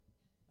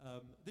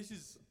This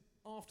is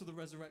after the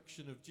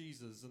resurrection of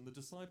Jesus, and the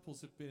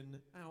disciples had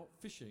been out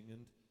fishing,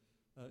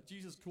 and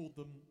Jesus called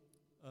them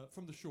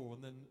from the shore,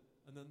 and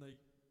then they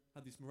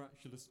had this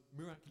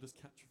miraculous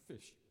catch of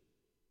fish.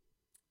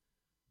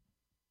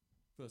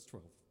 Verse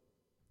 12.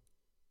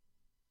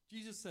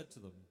 Jesus said to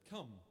them,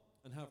 "Come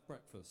and have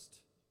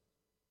breakfast."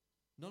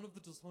 None of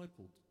the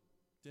disciples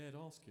dared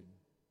ask him,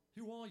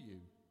 "Who are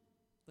you?"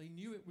 They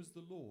knew it was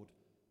the Lord.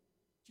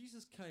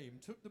 Jesus came,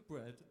 took the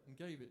bread and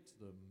gave it to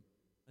them,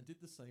 and did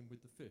the same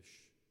with the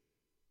fish.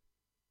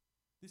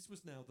 This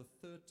was now the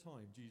third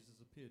time Jesus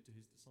appeared to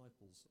his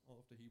disciples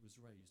after he was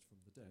raised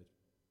from the dead.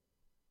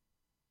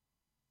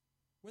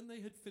 When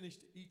they had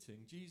finished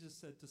eating, Jesus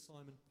said to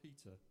Simon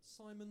Peter,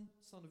 "Simon,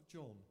 son of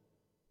John,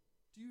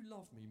 do you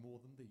love me more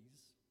than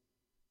these?"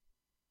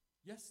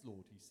 "Yes,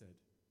 Lord," he said.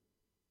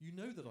 "You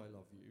know that I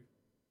love you."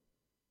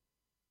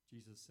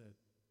 Jesus said,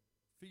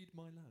 "Feed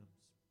my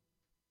lambs."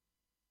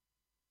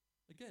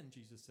 Again,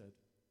 Jesus said,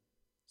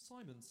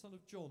 "Simon, son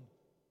of John,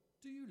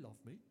 do you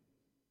love me?"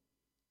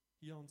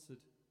 He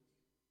answered,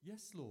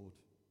 "Yes, Lord,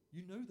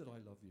 you know that I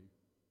love you."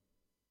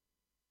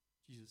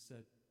 Jesus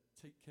said,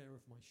 "Take care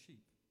of my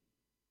sheep."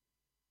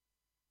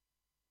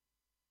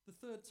 The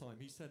third time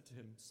he said to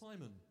him,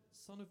 "Simon,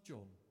 son of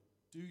John,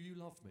 do you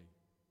love me?"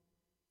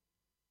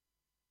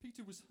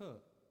 Peter was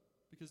hurt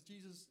because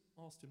Jesus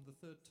asked him the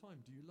third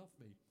time, "Do you love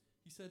me?"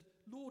 He said,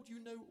 "Lord, you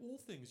know all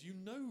things. You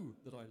know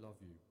that I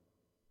love you."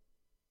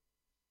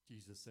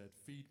 Jesus said,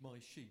 "Feed my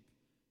sheep.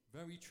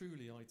 Very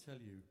truly I tell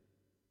you,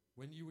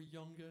 when you were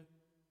younger,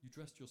 you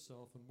dressed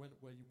yourself and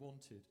went where you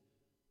wanted.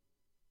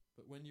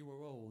 But when you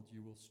are old,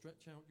 you will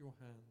stretch out your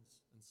hands,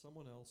 and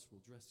someone else will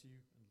dress you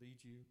and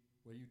lead you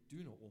where you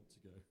do not want to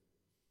go."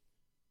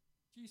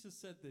 Jesus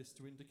said this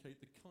to indicate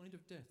the kind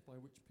of death by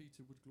which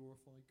Peter would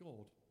glorify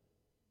God.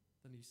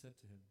 Then he said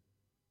to him,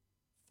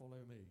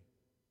 "Follow me."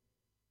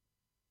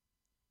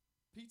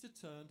 Peter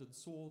turned and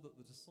saw that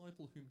the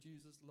disciple whom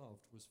Jesus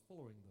loved was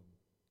following them.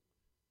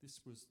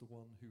 This was the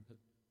one who had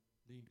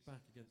leaned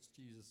back against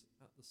Jesus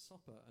at the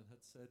supper and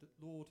had said,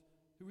 "Lord,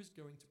 who is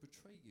going to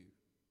betray you?"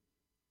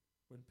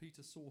 When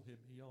Peter saw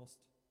him, he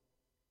asked,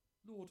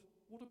 "Lord,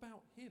 what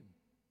about him?"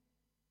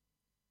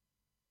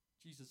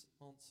 Jesus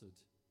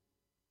answered,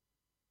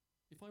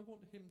 "If I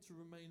want him to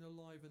remain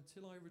alive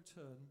until I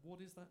return,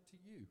 what is that to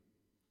you?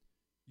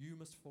 You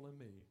must follow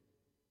me."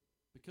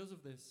 Because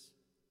of this,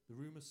 the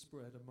rumor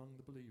spread among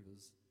the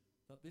believers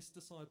that this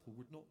disciple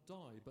would not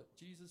die, but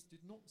Jesus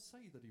did not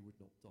say that he would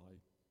not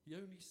die. He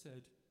only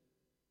said,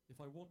 "If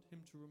I want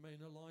him to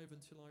remain alive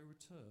until I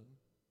return,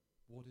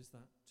 what is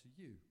that to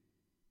you?"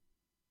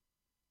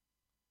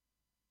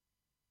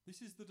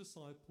 This is the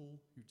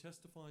disciple who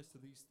testifies to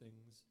these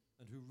things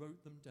and who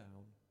wrote them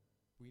down.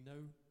 We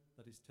know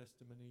that his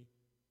testimony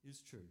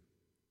is true.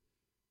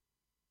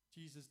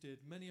 Jesus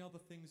did many other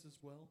things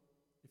as well.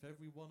 If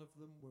every one of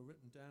them were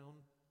written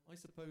down, I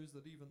suppose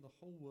that even the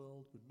whole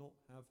world would not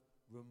have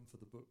room for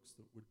the books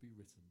that would be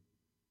written.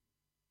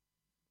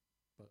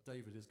 But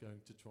David is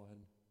going to try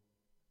and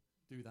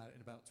do that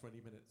in about 20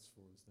 minutes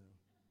for us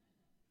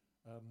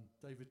now.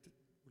 David,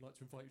 we'd like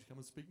to invite you to come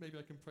and speak. Maybe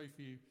I can pray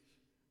for you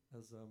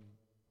as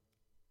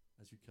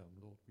you come.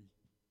 Lord,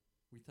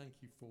 we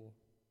thank you for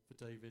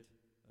David.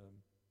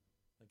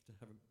 Thank you to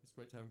have him. It's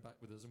great to have him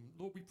back with us. And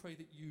Lord, we pray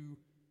that you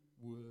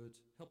would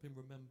help him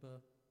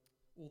remember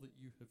all that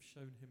you have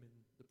shown him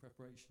in the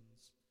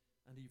preparations,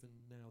 and even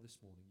now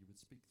this morning you would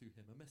speak through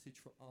him. A message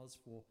for us,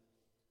 for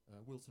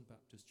Wilton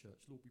Baptist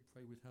Church. Lord, we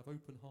pray we'd have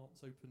open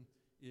hearts, open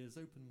ears,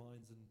 open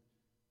minds, and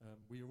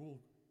we are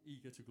all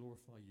eager to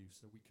glorify you,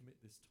 so we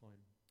commit this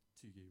time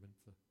to you and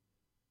for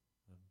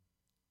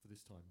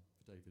this time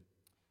for David.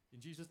 In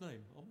Jesus'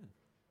 name, amen.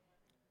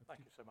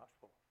 Thank you so much,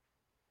 Paul.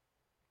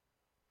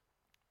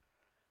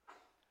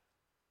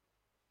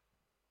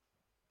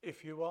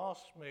 If you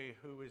ask me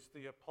who is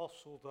the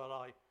apostle that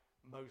I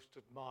most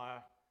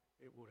admire,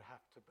 it would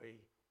have to be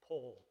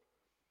Paul,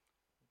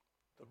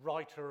 the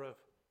writer of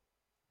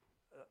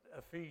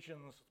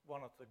Ephesians,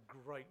 one of the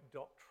great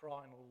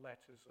doctrinal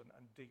letters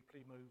and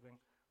deeply moving.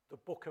 The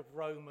book of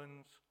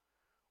Romans,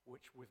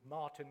 which with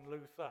Martin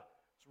Luther's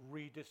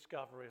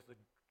rediscovery as the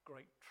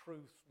great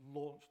truth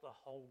launched the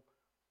whole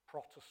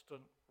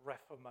Protestant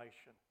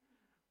Reformation.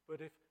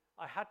 But if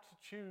I had to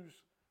choose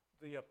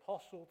the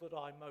apostle that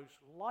I most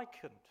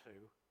liken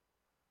to,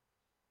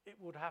 it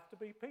would have to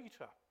be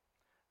Peter.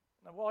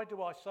 Now, why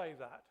do I say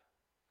that?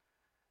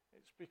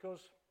 It's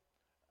because,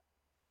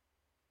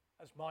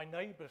 as my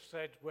neighbour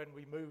said when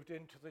we moved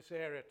into this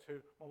area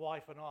to my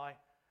wife and I,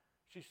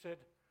 she said,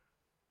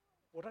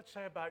 "What I'd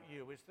say about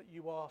you is that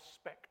you are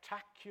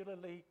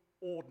spectacularly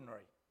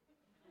ordinary."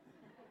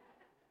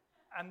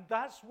 And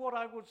that's what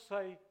I would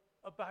say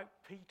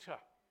about Peter.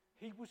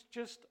 He was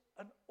just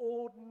an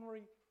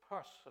ordinary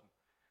person,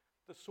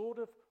 the sort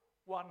of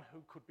one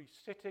who could be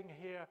sitting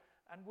here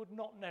and would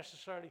not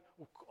necessarily,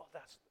 "Oh God,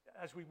 that's,"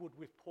 as we would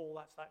with Paul,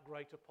 "that's that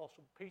great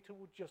apostle." Peter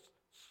would just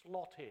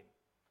slot in.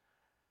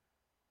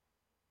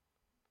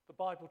 The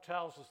Bible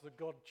tells us that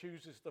God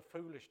chooses the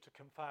foolish to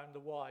confound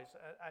the wise,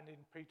 and in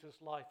Peter's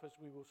life, as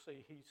we will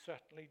see, he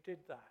certainly did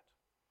that.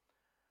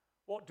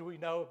 What do we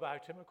know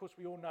about him? Of course,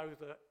 we all know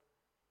that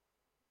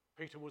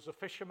Peter was a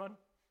fisherman,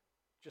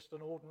 just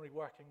an ordinary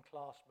working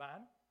class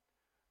man.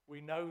 We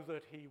know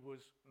that he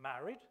was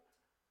married.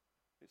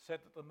 It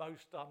said that the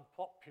most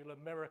unpopular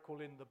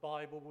miracle in the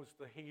Bible was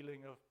the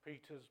healing of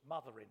Peter's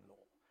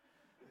mother-in-law.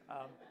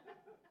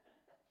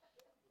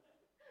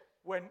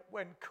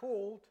 When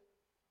called,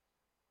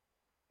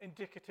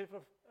 indicative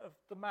of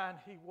the man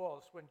he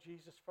was, when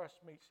Jesus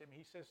first meets him,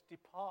 he says,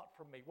 "Depart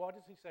from me." Why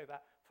does he say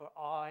that? "For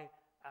I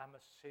am a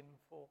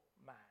sinful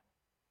man."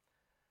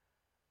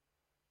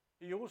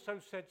 He also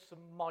said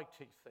some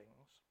mighty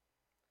things.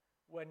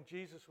 When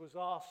Jesus was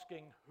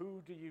asking,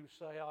 "Who do you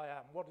say I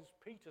am?" what is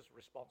Peter's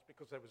response?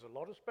 Because there was a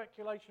lot of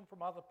speculation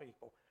from other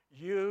people.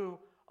 "You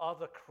are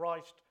the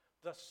Christ,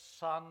 the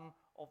Son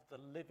of the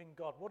living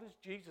God." What is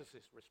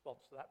Jesus'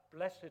 response to that?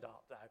 "Blessed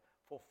art thou,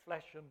 for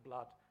flesh and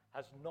blood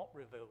has not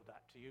revealed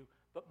that to you,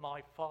 but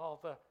my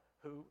Father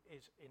who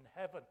is in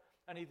heaven."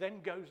 And he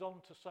then goes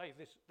on to say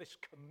this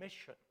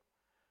commission.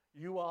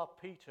 "You are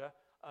Peter,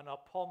 and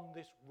upon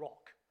this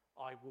rock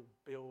I will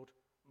build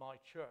my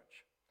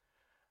church."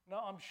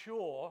 Now, I'm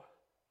sure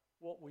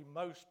what we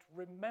most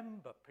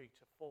remember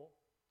Peter for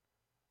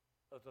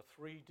are the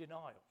three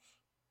denials.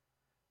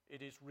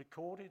 It is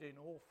recorded in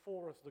all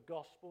four of the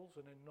Gospels,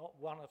 and in not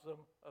one of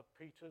them are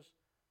Peter's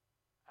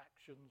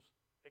actions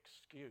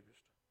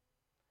excused.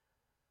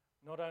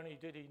 Not only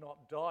did he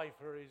not die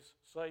for his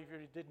Saviour,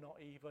 he did not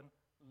even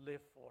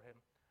live for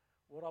him.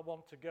 What I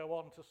want to go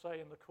on to say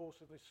in the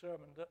course of this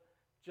sermon, that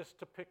just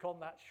to pick on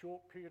that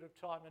short period of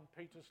time in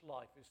Peter's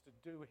life, is to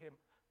do him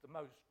the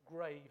most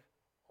grave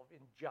of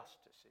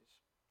injustices.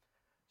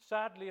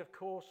 Sadly, of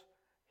course,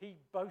 he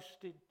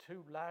boasted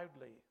too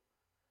loudly.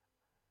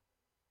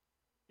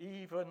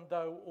 "Even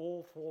though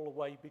all fall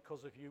away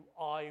because of you,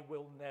 I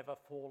will never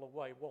fall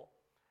away." What?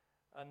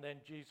 And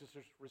then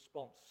Jesus'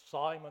 response,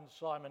 "Simon,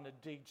 Simon,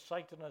 indeed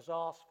Satan has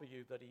asked for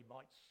you that he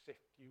might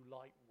sift you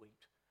like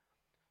wheat."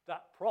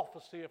 That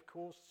prophecy, of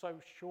course, so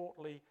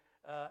shortly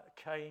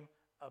came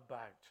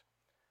about.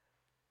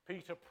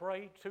 Peter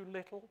prayed too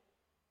little,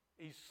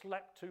 he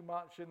slept too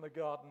much in the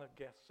Garden of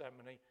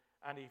Gethsemane,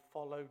 and he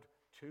followed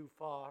too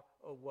far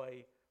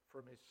away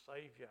from his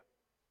Saviour.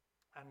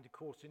 And of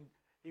course,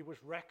 he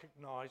was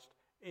recognized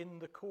in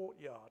the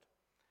courtyard.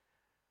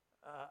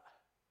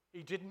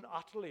 He didn't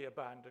utterly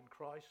abandon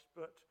Christ,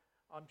 but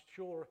I'm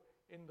sure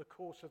in the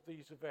course of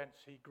these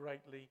events he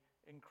greatly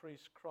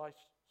increased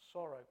Christ's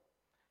sorrow.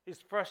 His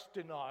first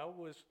denial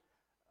was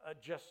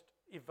just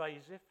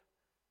evasive,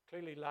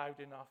 clearly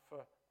loud enough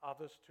for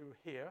others to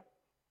hear.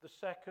 The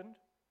second,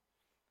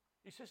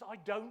 he says, "I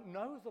don't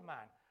know the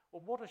man."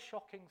 Well, what a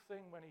shocking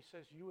thing when he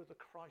says, "You are the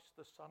Christ,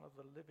 the Son of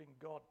the living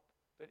God,"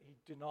 that he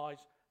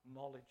denies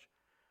knowledge.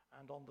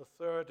 And on the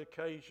third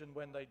occasion,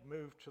 when they'd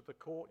moved to the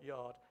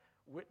courtyard,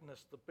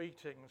 witnessed the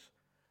beatings,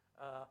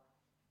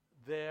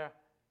 there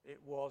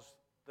it was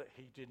that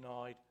he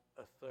denied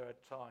a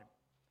third time.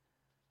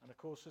 And of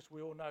course, as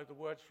we all know, the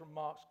words from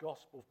Mark's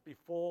Gospel,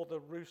 "Before the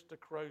rooster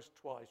crows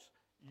twice,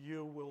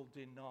 you will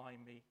deny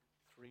me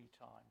 3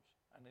 times."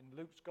 And in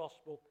Luke's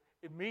Gospel,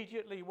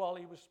 immediately while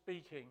he was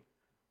speaking,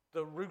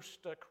 the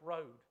rooster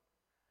crowed.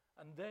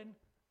 And then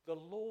the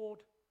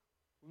Lord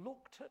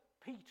looked at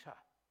Peter.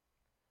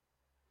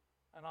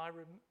 And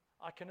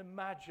I can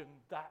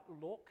imagine that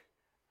look,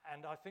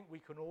 and I think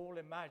we can all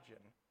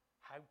imagine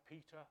how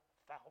Peter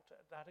felt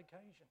at that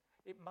occasion.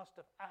 It must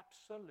have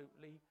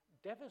absolutely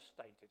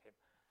devastated him.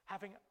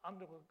 Having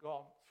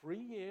undergone 3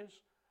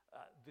 years,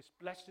 this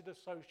blessed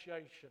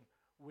association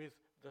with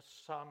the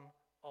Son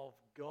of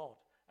God,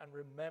 and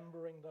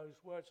remembering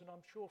those words, and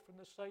I'm sure from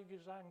the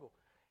Saviour's angle,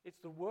 it's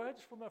the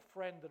words from a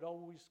friend that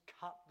always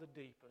cut the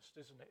deepest,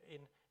 isn't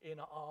it, in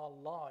our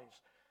lives.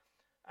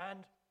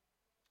 And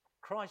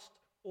Christ's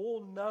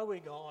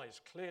all-knowing eyes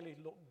clearly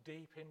looked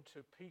deep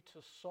into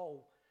Peter's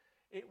soul.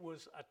 It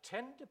was a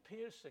tender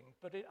piercing,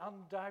 but it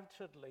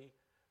undoubtedly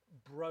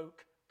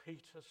broke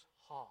Peter's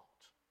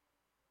heart.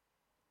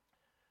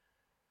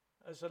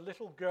 As a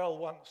little girl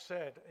once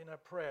said in a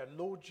prayer,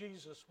 "Lord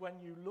Jesus,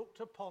 when you looked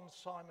upon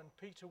Simon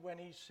Peter when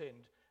he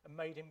sinned and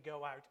made him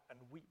go out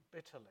and weep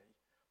bitterly,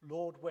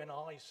 Lord, when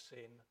I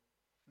sin,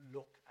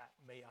 look at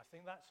me." I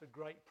think that's a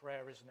great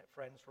prayer, isn't it,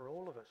 friends, for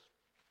all of us?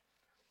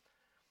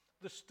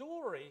 The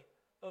story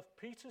of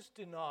Peter's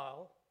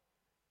denial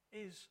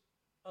is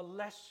a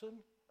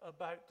lesson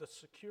about the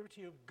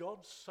security of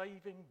God's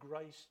saving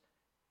grace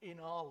in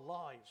our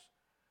lives.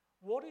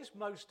 What is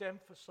most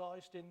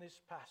emphasized in this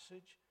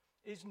passage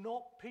is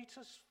not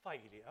Peter's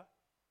failure,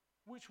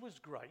 which was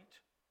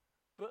great,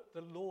 but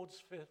the Lord's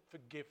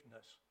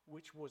forgiveness,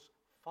 which was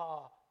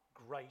far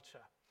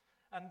greater.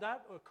 And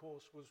that, of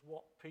course, was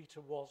what Peter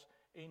was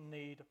in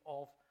need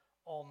of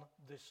on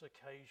this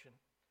occasion.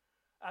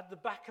 At the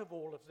back of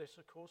all of this,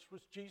 of course,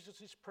 was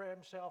Jesus' prayer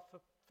himself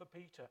for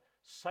Peter.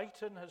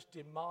 "Satan has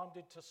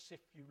demanded to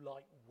sift you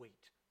like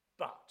wheat,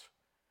 but,"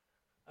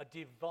 a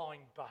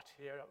divine but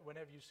here.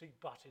 Whenever you see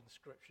but in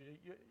Scripture,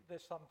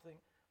 there's something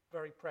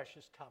very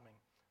precious coming.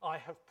 I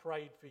have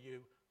prayed for you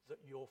that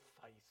your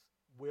faith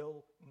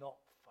will not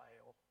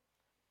fail.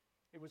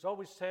 It was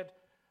always said,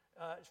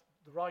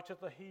 the writer of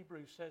the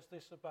Hebrews says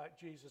this about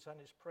Jesus and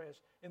his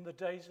prayers. In the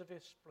days of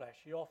his flesh,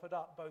 he offered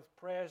up both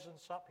prayers and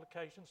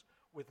supplications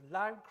with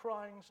loud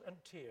cryings and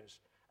tears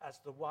as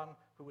the one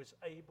who was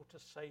able to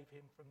save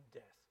him from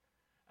death.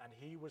 And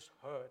he was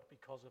heard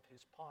because of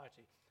his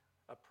piety.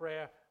 A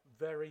prayer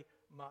very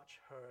much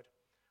heard.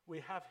 We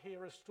have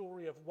here a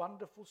story of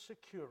wonderful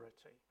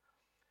security.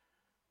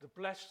 The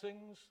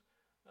blessings,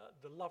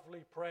 the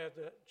lovely prayer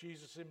that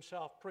Jesus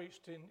himself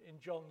preached in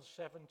John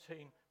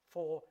 17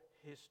 for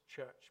his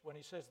church, when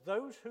he says,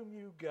 those whom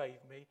you gave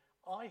me,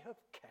 I have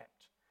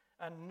kept,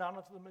 and none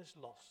of them is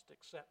lost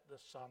except the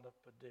son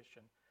of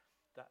perdition,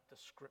 that the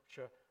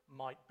scripture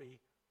might be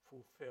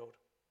fulfilled.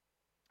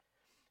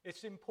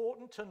 It's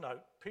important to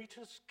note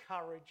Peter's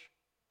courage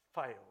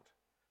failed,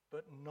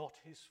 but not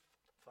his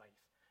faith.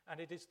 And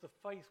it is the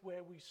faith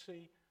where we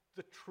see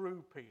the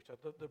true Peter,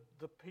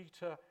 the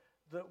Peter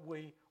that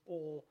we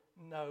all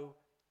know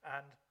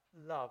and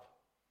love.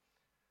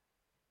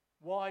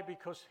 Why?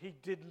 Because he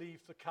did leave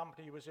the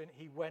company he was in.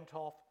 He went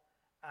off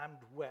and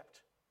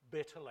wept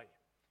bitterly.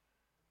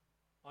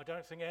 I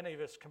don't think any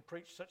of us can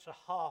preach such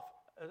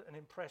an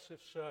impressive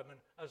sermon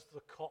as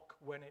the cock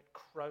when it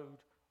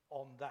crowed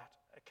on that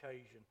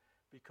occasion,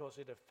 because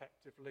it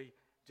effectively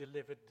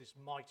delivered this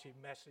mighty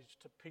message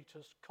to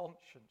Peter's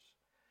conscience.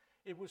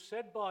 It was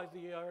said by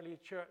the early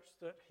church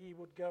that he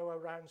would go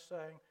around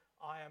saying,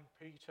 I am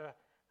Peter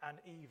and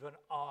even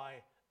I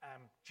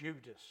am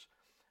Judas,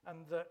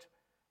 and that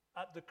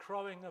at the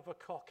crowing of a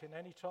cock in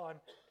any time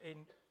in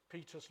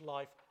Peter's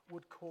life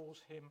would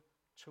cause him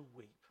to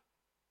weep.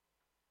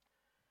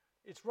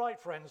 It's right,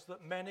 friends,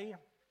 that many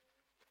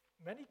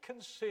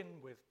can sin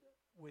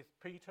with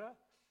Peter,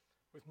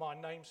 with my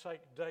namesake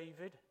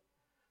David,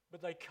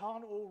 but they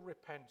can't all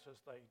repent as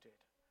they did.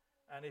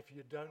 And if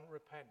you don't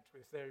repent,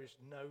 if there is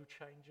no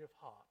change of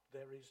heart,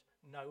 there is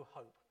no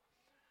hope.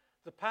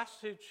 The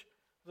passage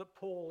that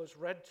Paul has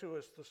read to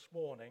us this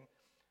morning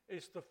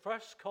is the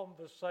first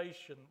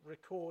conversation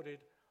recorded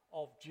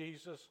of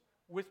Jesus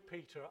with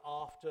Peter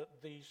after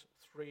these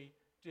three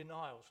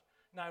denials.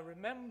 Now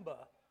remember,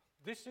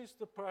 this is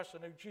the person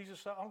who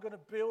Jesus said, I'm going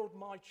to build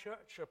my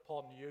church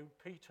upon you,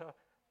 Peter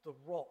the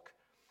rock.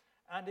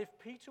 And if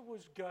Peter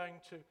was going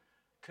to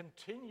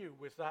continue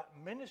with that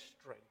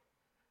ministry,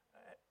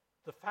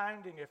 the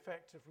founding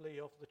effectively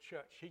of the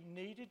church, he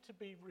needed to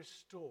be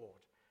restored.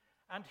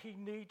 And he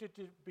needed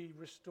to be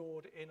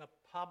restored in a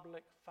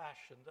public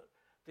fashion. That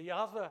the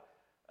other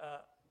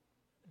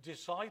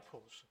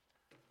disciples,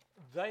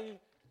 they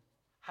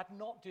had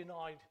not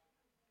denied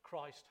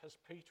Christ as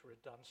Peter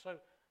had done. So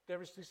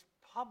there is this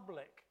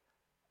public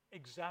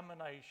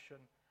examination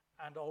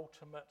and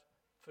ultimate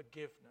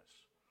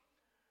forgiveness.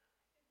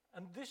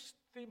 And this,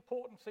 the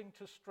important thing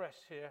to stress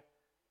here,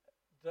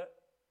 that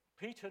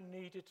Peter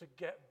needed to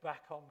get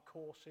back on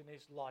course in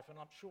his life. And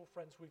I'm sure,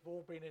 friends, we've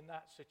all been in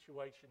that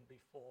situation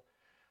before.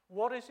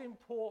 What is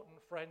important,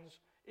 friends,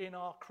 in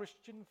our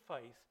Christian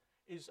faith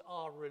is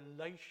our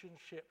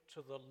relationship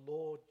to the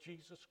Lord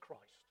Jesus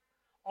Christ.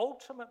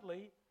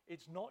 Ultimately,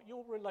 it's not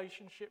your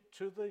relationship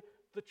to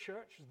the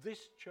church,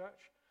 this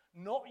church,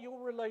 not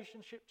your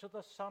relationship to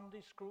the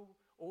Sunday school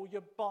or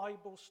your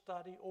Bible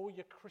study or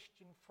your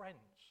Christian friends.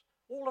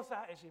 All of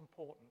that is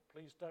important.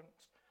 Please don't,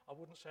 I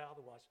wouldn't say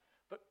otherwise.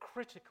 But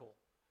critical,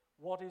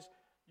 what is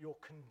your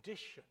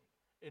condition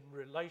in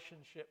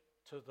relationship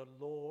to the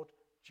Lord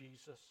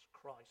Jesus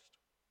Christ?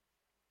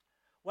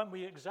 When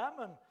we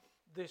examine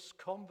this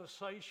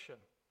conversation,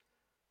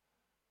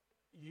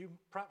 you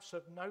perhaps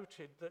have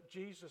noted that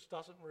Jesus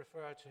doesn't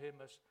refer to him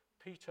as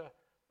Peter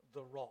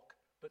the rock,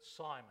 but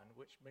Simon,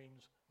 which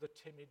means the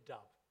timid dove,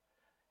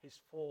 his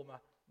former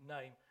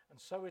name. And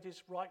so it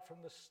is right from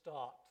the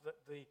start that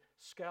the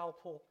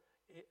scalpel,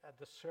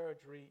 the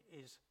surgery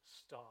is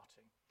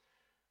starting.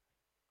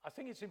 I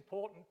think it's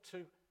important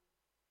to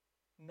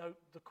note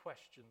the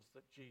questions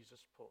that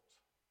Jesus puts.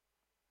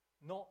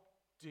 Not,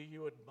 do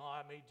you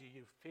admire me? Do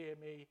you fear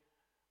me?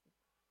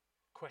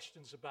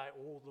 Questions about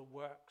all the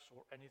works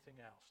or anything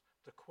else.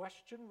 The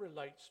question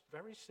relates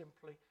very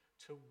simply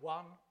to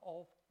one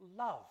of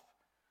love.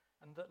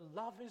 And that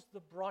love is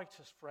the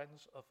brightest,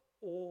 friends, of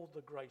all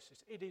the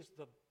graces. It is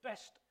the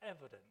best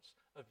evidence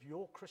of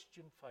your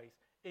Christian faith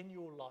in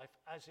your life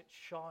as it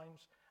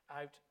shines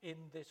out in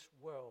this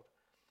world.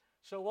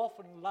 So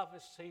often love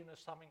is seen as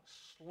something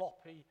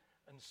sloppy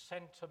and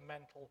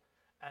sentimental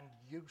and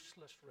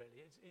useless,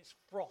 really. It's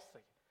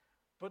frothy,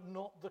 but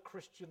not the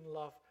Christian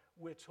love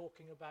we're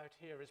talking about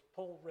here. As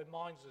Paul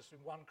reminds us in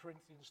 1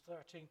 Corinthians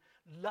 13,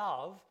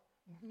 love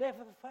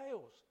never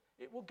fails.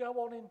 It will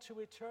go on into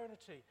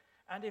eternity.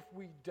 And if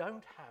we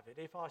don't have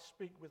it, if I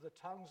speak with the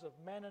tongues of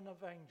men and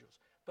of angels,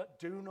 but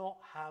do not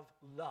have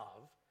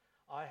love,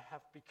 I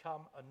have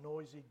become a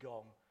noisy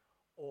gong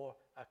or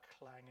a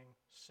clanging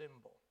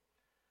cymbal.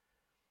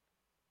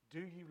 Do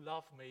you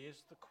love me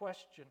is the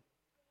question.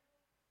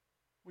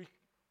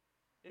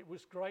 It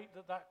was great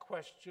that that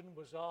question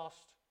was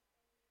asked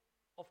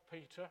of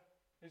Peter.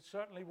 It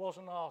certainly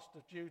wasn't asked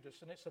of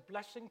Judas. And it's a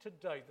blessing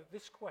today that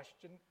this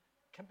question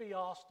can be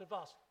asked of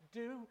us.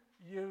 Do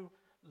you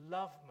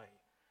love me?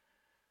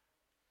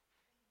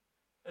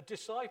 A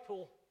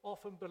disciple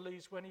often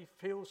believes when he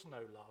feels no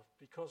love,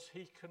 because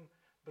he can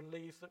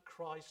believe that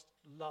Christ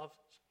loves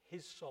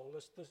his soul.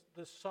 As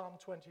the Psalm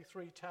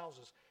 23 tells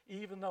us,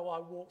 even though I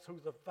walk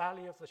through the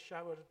valley of the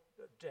shadow of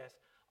death,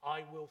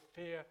 I will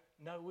fear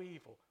no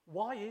evil.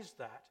 Why is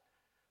that?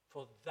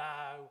 For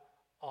thou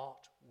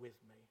art with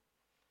me.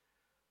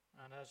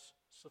 And as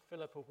Sir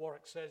Philip of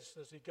Warwick says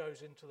as he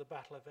goes into the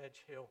Battle of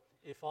Edge Hill,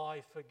 if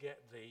I forget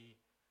thee,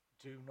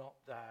 do not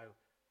thou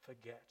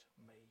forget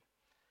me.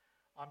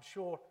 I'm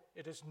sure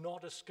it has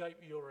not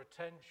escaped your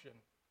attention.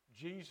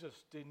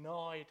 Jesus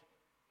denied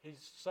his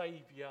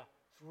Saviour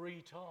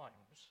 3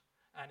 times,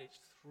 and it's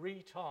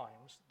 3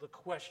 times the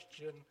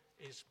question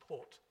is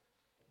put,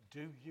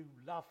 do you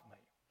love me?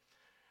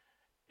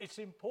 It's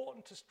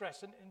important to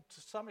stress, and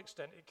to some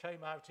extent it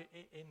came out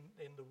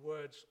in the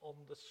words on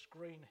the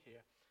screen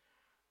here,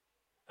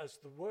 as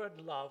the word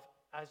love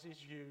as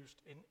is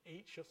used in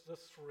each of the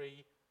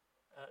 3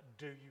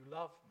 do you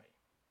love me?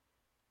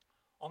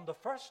 On the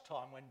first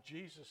time when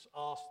Jesus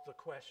asked the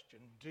question,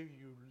 do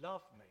you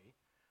love me?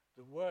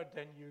 The word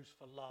then used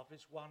for love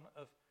is one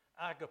of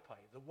agape,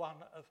 the one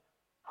of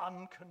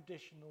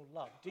unconditional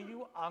love. Do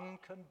you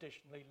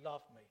unconditionally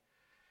love me?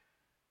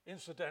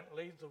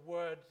 Incidentally, the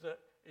word that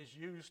is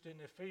used in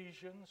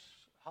Ephesians,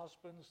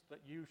 husbands,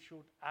 that you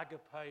should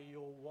agape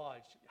your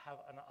wives, have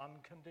an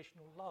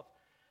unconditional love.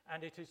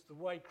 And it is the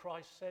way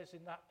Christ says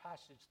in that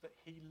passage that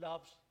he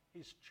loves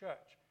his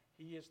church.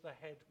 He is the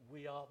head,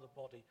 we are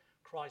the body.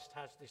 Christ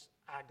has this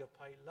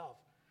agape love.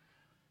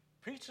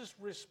 Peter's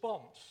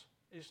response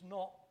is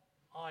not,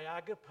 I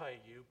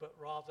agape you, but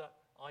rather,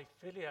 I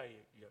phileo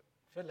you.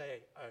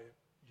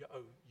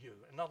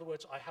 In other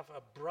words, I have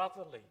a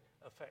brotherly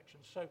affection.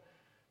 So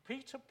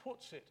Peter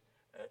puts it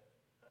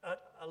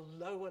at a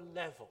lower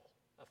level,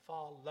 a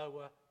far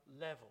lower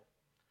level.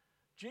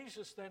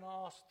 Jesus then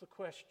asked the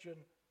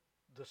question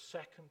the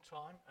second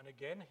time, and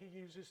again he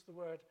uses the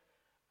word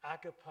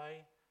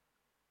agape.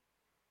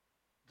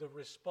 The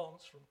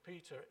response from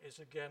Peter is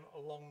again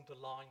along the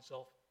lines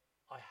of,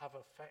 I have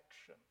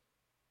affection.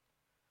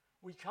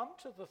 We come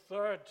to the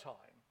third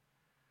time.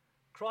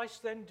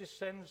 Christ then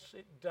descends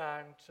it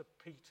down to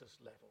Peter's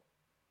level.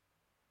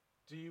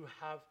 Do you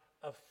have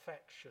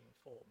affection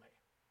for me?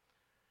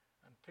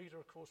 And Peter,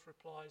 of course,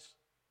 replies,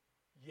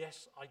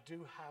 yes, I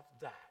do have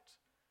that.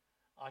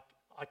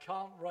 I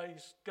can't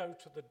go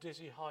to the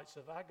dizzy heights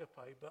of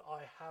agape, but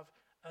I have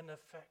an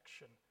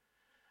affection.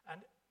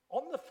 And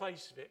on the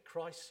face of it,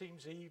 Christ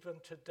seems even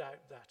to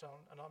doubt that,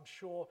 and I'm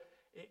sure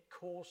it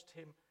caused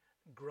him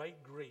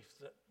great grief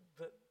that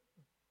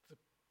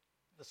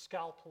the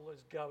scalpel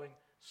is going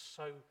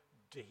so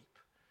deep.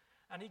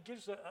 And he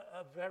gives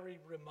a very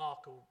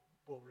remarkable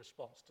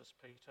response to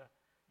Peter.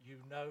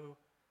 You know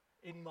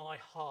in my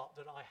heart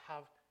that I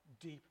have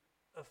deep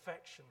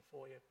affection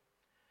for you.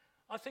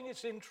 I think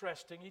it's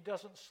interesting. He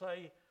doesn't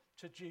say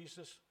to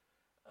Jesus,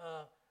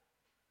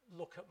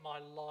 look at my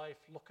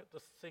life, look at the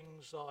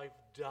things I've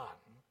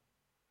done,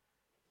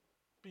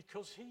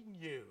 because he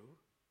knew,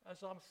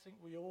 as I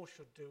think we all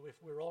should do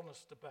if we're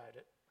honest about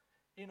it,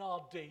 in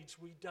our deeds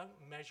we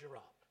don't measure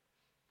up.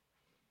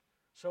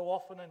 So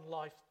often in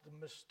life, the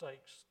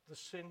mistakes, the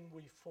sin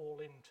we fall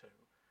into.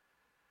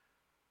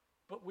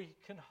 But we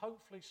can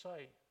hopefully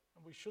say,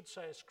 and we should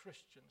say as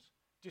Christians,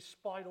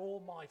 despite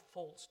all my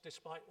faults,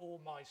 despite all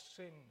my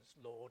sins,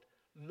 Lord,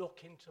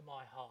 look into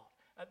my heart.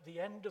 At the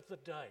end of the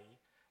day,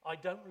 I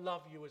don't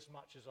love you as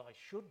much as I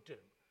should do,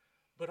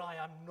 but I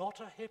am not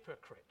a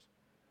hypocrite.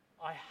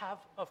 I have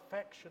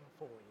affection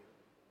for you.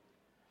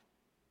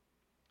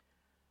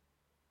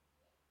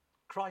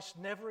 Christ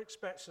never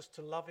expects us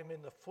to love him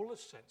in the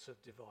fullest sense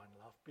of divine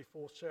love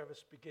before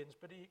service begins,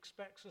 but he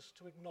expects us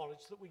to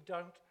acknowledge that we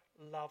don't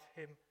love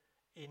him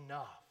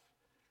enough.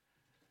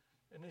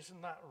 And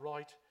isn't that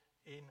right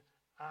in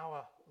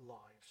our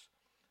lives?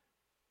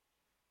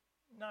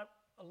 Now,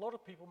 a lot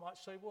of people might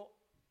say, well,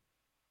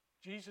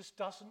 Jesus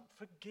doesn't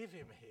forgive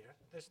him here.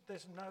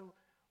 There's no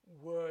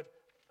word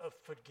of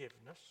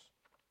forgiveness.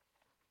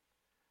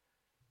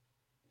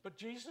 But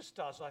Jesus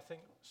does, I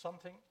think,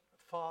 something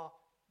far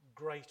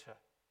greater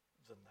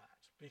than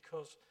that,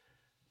 because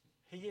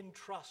he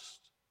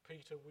entrusts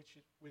Peter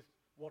with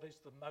what is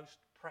the most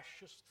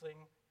precious thing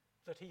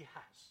that he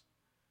has,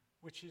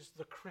 which is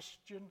the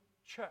Christian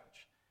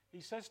church.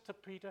 He says to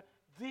Peter,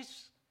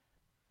 this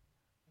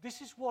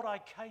is what I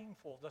came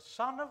for. The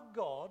Son of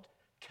God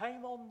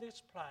came on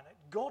this planet,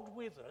 God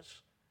with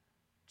us,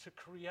 to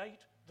create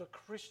the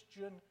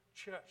Christian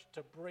church,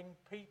 to bring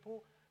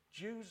people,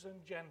 Jews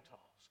and Gentiles,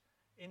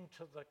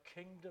 into the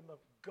kingdom of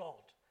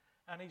God.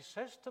 And he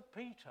says to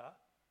Peter,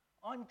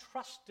 I'm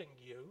trusting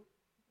you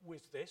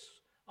with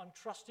this. I'm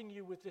trusting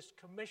you with this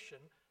commission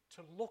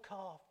to look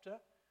after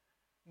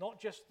not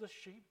just the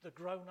sheep, the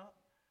grown up,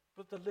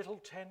 but the little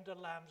tender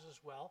lambs as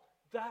well.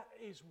 That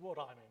is what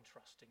I'm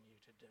entrusting you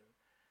to do.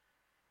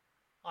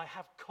 I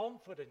have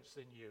confidence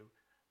in you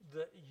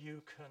that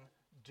you can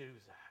do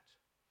that.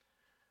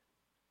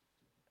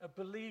 A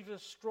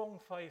believer's strong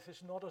faith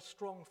is not a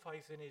strong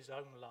faith in his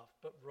own love,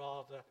 but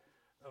rather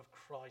of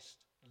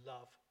Christ's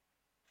love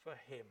for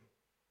him.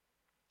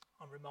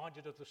 I'm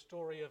reminded of the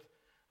story of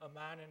a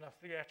man in a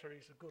theatre.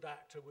 He's a good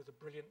actor with a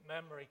brilliant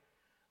memory.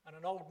 And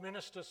an old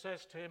minister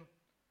says to him,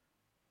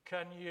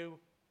 "Can you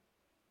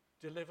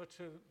deliver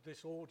to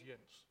this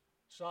audience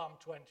Psalm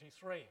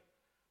 23,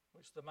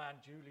 which the man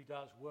duly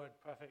does, word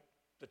perfect.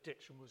 The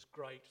diction was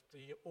great.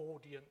 The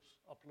audience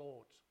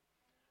applauds.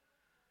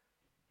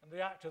 And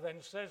the actor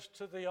then says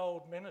to the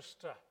old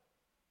minister,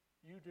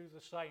 "You do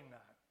the same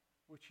now,"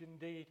 which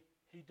indeed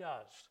he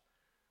does.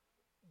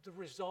 The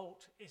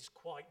result is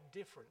quite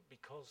different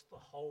because the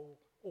whole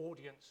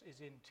audience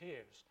is in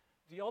tears.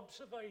 The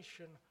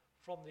observation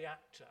from the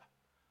actor,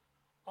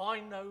 "I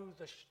know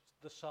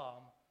the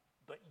psalm,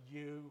 but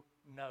you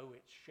know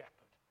its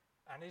shepherd."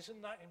 And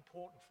isn't that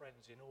important,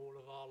 friends, in all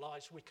of our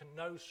lives? We can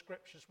know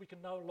scriptures, we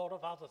can know a lot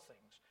of other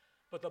things,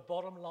 but the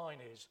bottom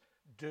line is,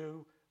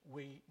 do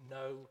we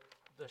know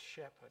the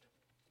shepherd?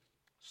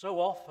 So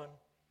often,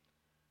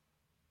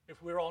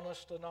 if we're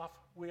honest enough,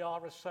 we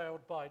are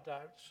assailed by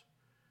doubts.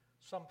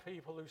 Some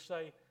people who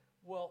say,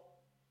 "Well,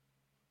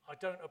 I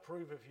don't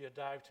approve of your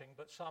doubting,"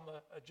 but some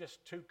are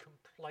just too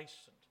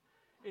complacent.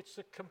 It's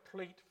a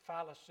complete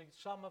fallacy.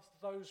 Some of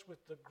those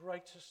with the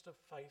greatest of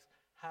faith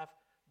have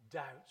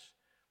doubts,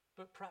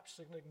 but perhaps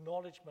an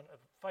acknowledgement of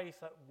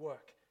faith at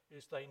work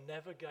is they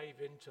never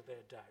gave in to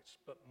their doubts,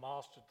 but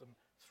mastered them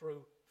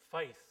through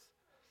faith.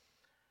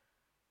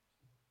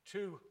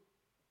 2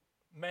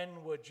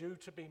 men were due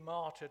to be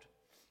martyred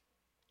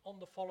on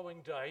the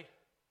following day,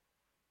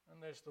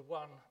 and there's the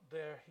one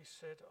there. He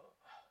said,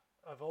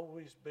 "I've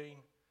always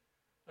been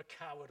a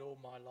coward all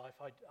my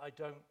life. I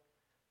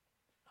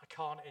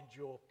can't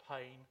endure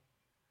pain."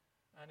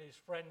 And his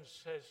friend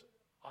says,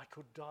 "I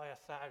could die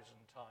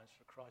 1,000 times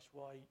for Christ.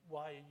 Why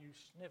are you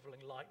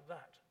snivelling like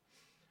that?"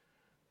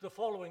 The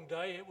following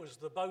day, it was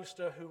the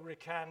boaster who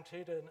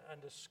recanted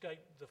and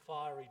escaped the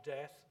fiery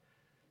death.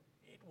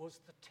 It was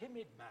the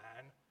timid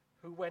man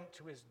who went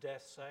to his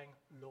death saying,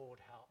 "Lord,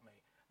 help me."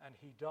 And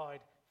he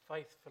died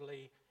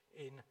faithfully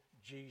in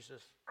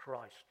Jesus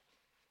Christ,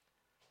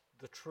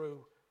 the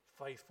true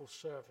faithful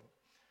servant.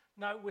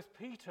 Now, with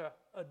Peter,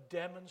 a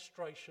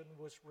demonstration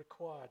was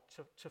required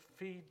to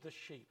feed the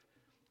sheep,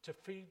 to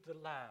feed the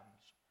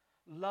lambs.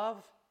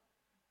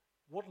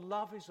 What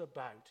love is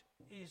about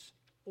is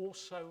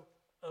also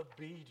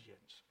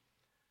obedience.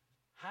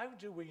 How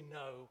do we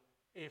know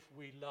if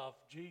we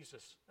love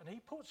Jesus? And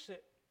he puts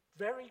it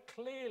very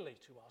clearly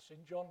to us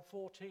in John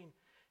 14.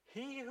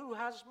 "He who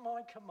has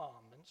my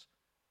commandments,"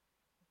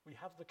 we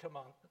have the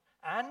commandment,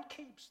 "and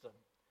keeps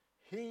them,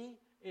 he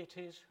it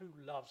is who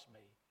loves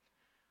me."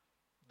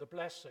 The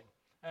blessing,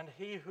 "And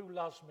he who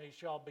loves me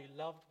shall be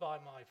loved by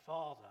my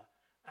Father,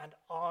 and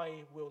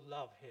I will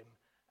love him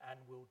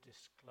and will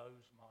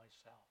disclose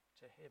myself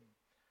to him."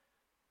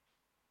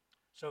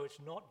 So it's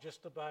not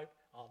just about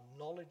our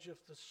knowledge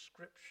of the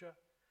scripture,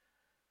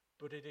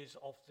 but it is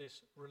of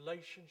this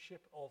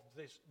relationship, of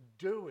this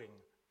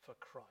doing for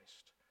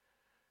Christ.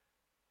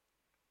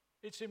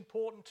 It's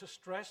important to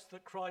stress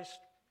that Christ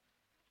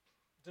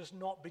does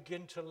not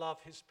begin to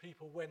love his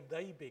people when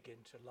they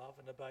begin to love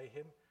and obey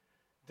him.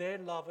 Their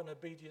love and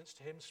obedience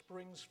to him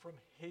springs from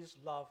his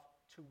love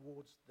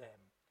towards them.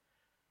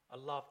 A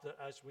love that,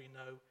 as we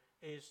know,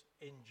 is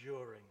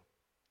enduring.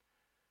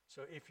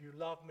 So if you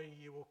love me,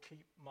 you will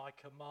keep my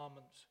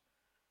commandments.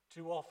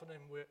 Too often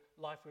in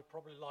life, we're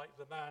probably like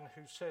the man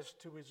who says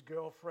to his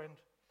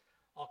girlfriend,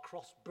 "I'll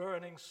cross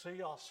burning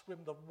sea, I'll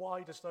swim the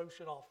widest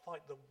ocean, I'll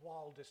fight the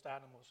wildest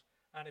animals,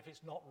 and if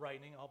it's not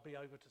raining, I'll be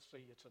over to see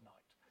you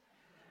tonight."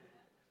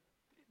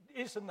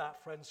 Isn't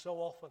that, friends,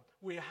 so often?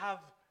 We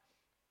have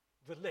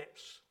the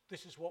lips,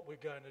 this is what we're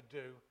going to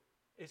do.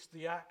 It's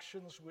the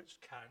actions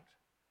which count.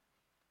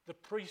 The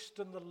priest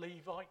and the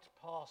Levite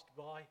passed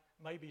by,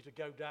 maybe to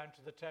go down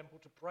to the temple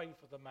to pray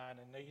for the man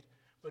in need,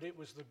 but it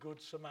was the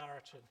Good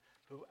Samaritan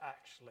who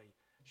actually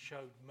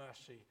showed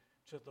mercy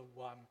to the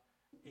one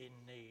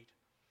in need.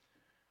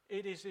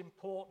 It is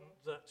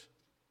important that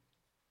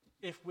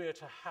if we're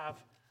to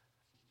have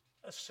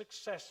a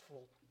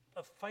successful,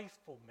 a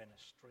faithful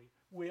ministry,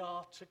 we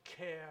are to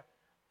care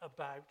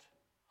about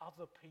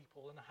other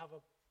people and have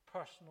a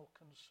personal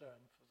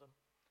concern for them.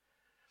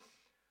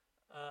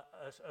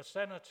 A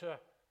senator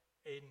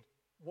in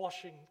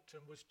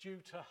Washington was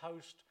due to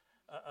host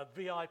a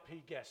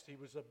VIP guest. He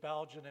was a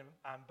Belgian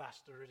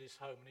ambassador at his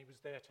home, and he was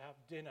there to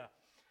have dinner.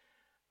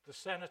 The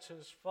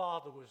senator's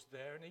father was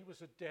there, and he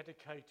was a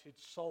dedicated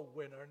soul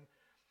winner. And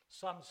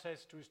son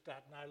says to his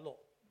dad, "Now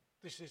look,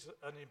 this is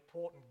an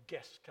important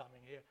guest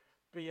coming here.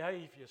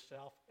 Behave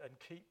yourself and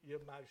keep your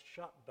mouth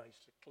shut,"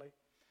 basically.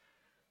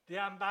 The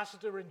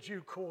ambassador in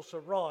due course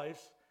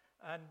arrives,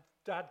 and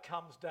Dad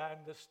comes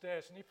down the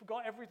stairs, and he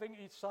forgot everything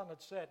his son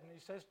had said, and he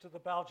says to the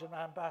Belgian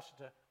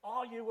ambassador,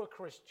 "Are you a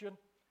Christian?"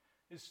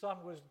 His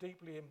son was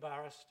deeply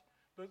embarrassed,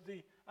 but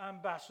the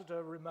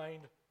ambassador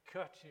remained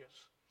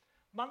courteous.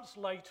 Months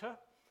later,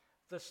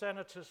 the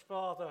senator's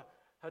father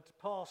had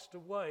passed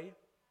away,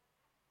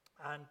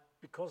 and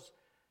because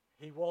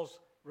he was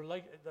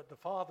related, that the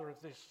father of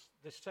this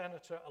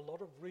senator, a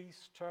lot of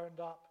wreaths turned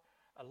up,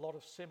 a lot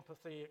of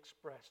sympathy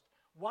expressed.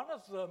 One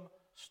of them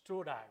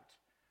stood out,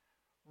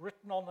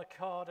 written on the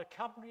card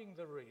accompanying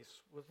the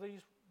wreaths with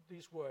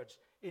these words,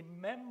 "In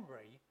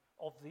memory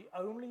of the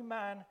only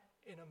man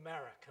in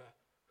America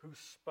who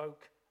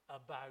spoke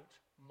about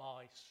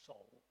my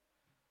soul,"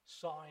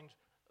 signed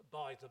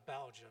by the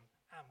Belgian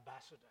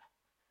ambassador.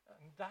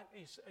 And that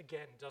is,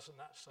 again, doesn't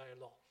that say a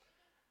lot?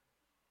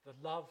 The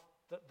love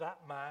that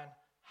that man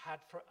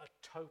had for a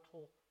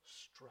total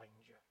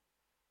stranger.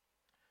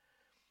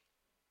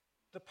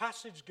 The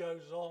passage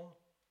goes on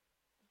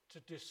to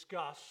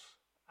discuss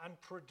and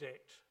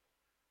predict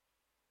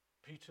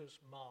Peter's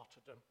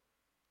martyrdom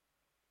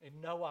in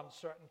no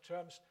uncertain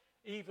terms,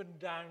 even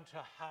down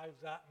to how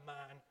that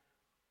man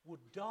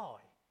would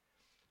die.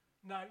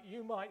 Now,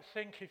 you might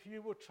think if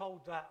you were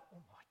told that,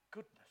 oh my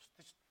goodness,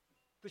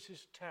 this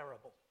is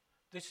terrible,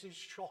 this is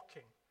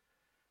shocking.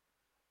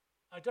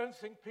 I don't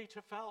think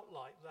Peter felt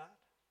like that.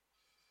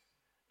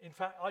 In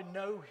fact, I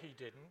know he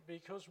didn't,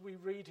 because we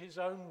read his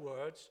own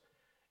words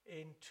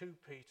in 2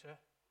 Peter,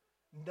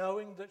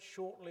 "Knowing that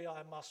shortly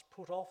I must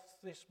put off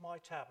this my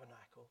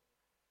tabernacle."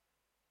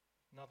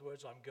 In other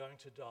words, I'm going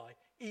to die,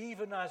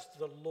 "even as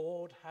the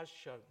Lord has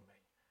shown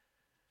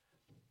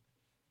me."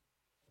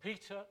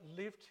 Peter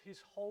lived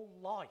his whole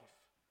life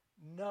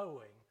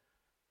knowing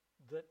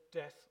that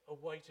death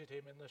awaited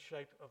him in the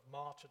shape of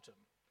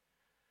martyrdom.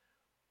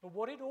 But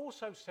what it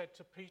also said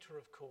to Peter,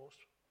 of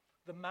course,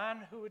 the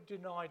man who had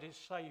denied his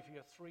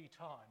Saviour 3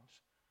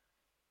 times,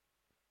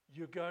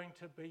 you're going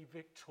to be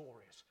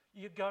victorious.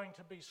 You're going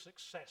to be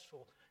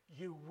successful.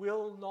 You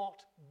will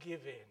not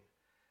give in.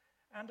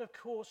 And of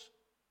course,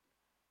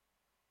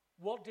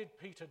 what did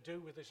Peter do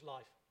with his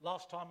life?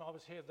 Last time I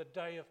was here, the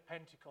day of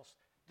Pentecost,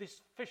 this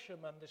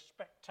fisherman, this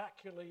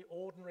spectacularly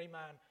ordinary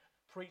man,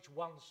 preached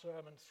one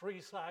sermon.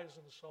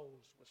 3,000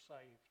 souls were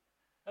saved.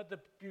 At the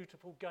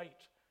beautiful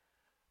gate,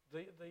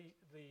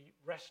 the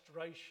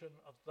restoration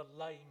of the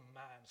lame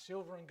man.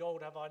 "Silver and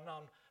gold have I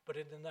none, but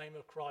in the name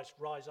of Christ,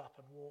 rise up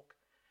and walk."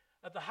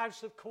 At the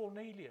house of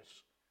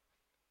Cornelius,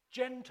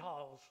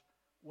 Gentiles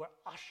were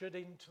ushered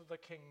into the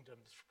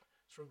kingdom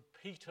through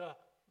Peter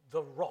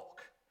the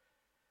Rock.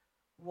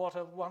 What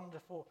a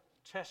wonderful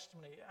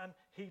testimony. And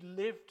he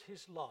lived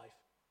his life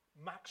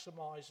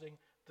maximizing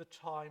the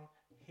time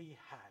he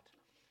had.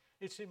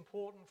 It's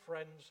important,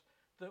 friends,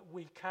 that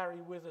we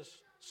carry with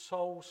us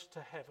souls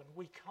to heaven.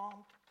 We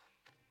can't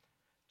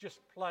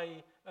just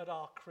play at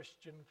our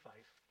Christian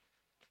faith.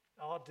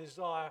 Our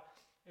desire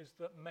is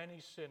that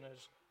many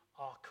sinners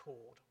are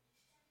called.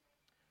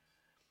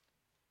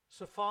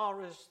 So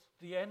far as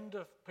the end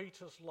of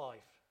Peter's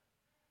life,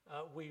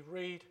 we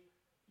read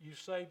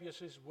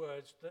Eusebius'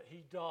 words that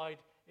he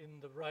died in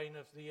the reign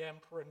of the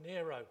Emperor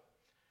Nero.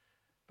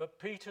 But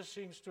Peter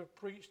seems to have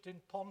preached in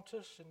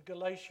Pontus, in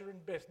Galatia,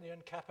 and Bithynia,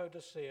 and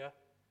Cappadocia,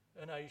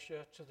 and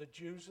Asia to the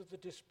Jews of the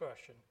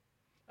dispersion.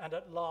 And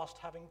at last,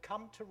 having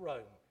come to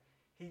Rome,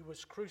 he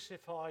was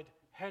crucified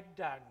head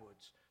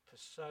downwards, for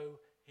so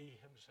he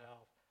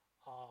himself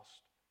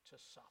asked to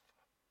suffer.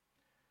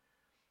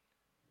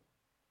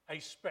 A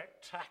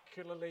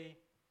spectacularly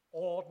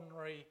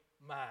ordinary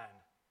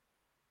man,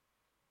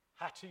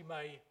 Hattie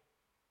Mae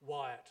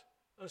Wyatt,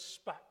 a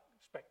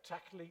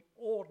spectacularly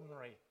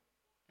ordinary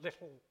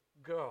little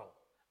girl.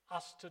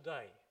 Us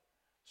today,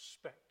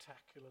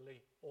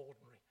 spectacularly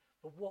ordinary.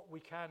 But what we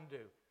can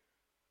do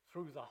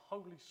through the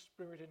Holy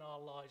Spirit in our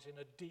lives, in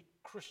a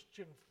deep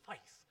Christian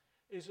faith,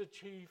 is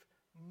achieve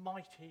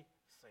mighty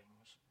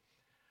things.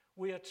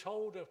 We are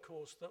told, of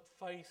course, that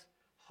faith,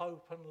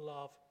 hope, and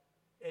love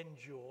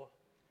endure.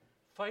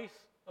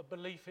 Faith, a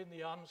belief in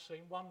the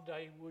unseen. One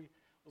day,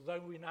 although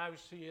we now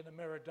see in a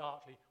mirror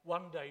darkly,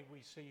 one day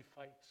we see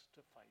face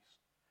to face.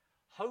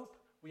 Hope,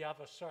 we have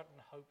a certain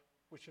hope,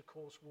 which of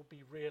course will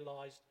be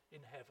realized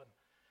in heaven.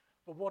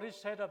 But what is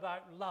said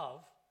about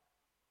love,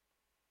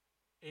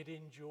 it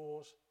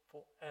endures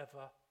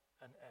forever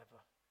and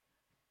ever,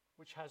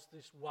 which has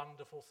this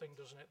wonderful thing,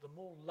 doesn't it? The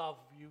more love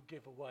you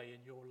give away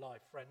in your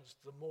life, friends,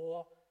 the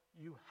more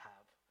you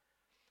have.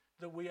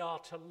 That we are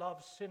to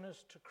love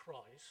sinners to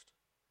Christ.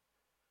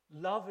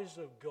 Love is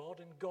of God,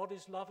 and God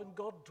is love, and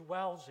God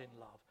dwells in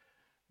love.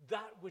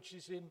 That which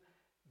is in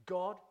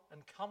God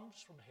and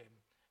comes from him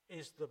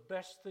is the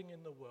best thing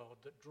in the world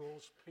that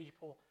draws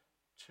people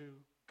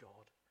to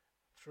God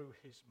through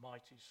his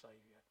mighty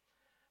Saviour.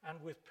 And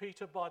with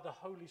Peter, by the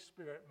Holy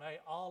Spirit, may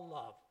our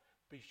love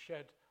be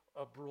shed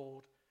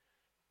abroad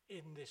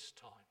in this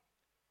time.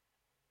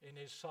 In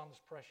his Son's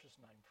precious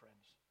name,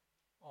 friends.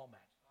 Amen.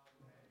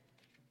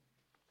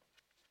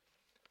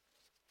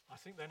 I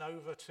think then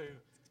over to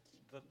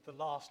the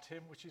last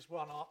hymn, which is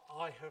one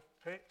I have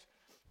picked.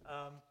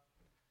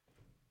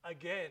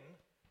 Again,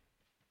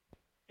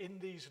 in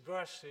these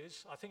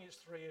verses, I think it's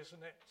 3,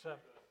 isn't it?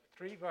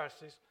 3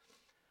 verses.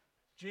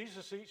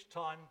 Jesus each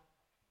time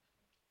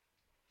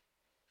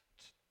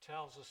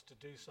tells us to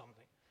do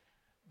something.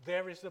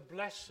 There is a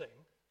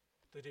blessing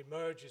that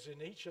emerges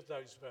in each of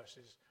those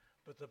verses,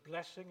 but the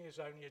blessing is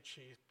only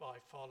achieved by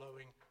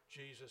following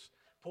Jesus.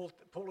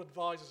 Paul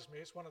advises me,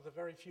 it's one of the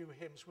very few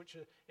hymns which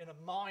are in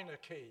a minor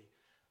key,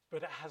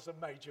 but it has a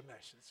major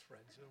message,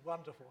 friends. A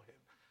wonderful hymn.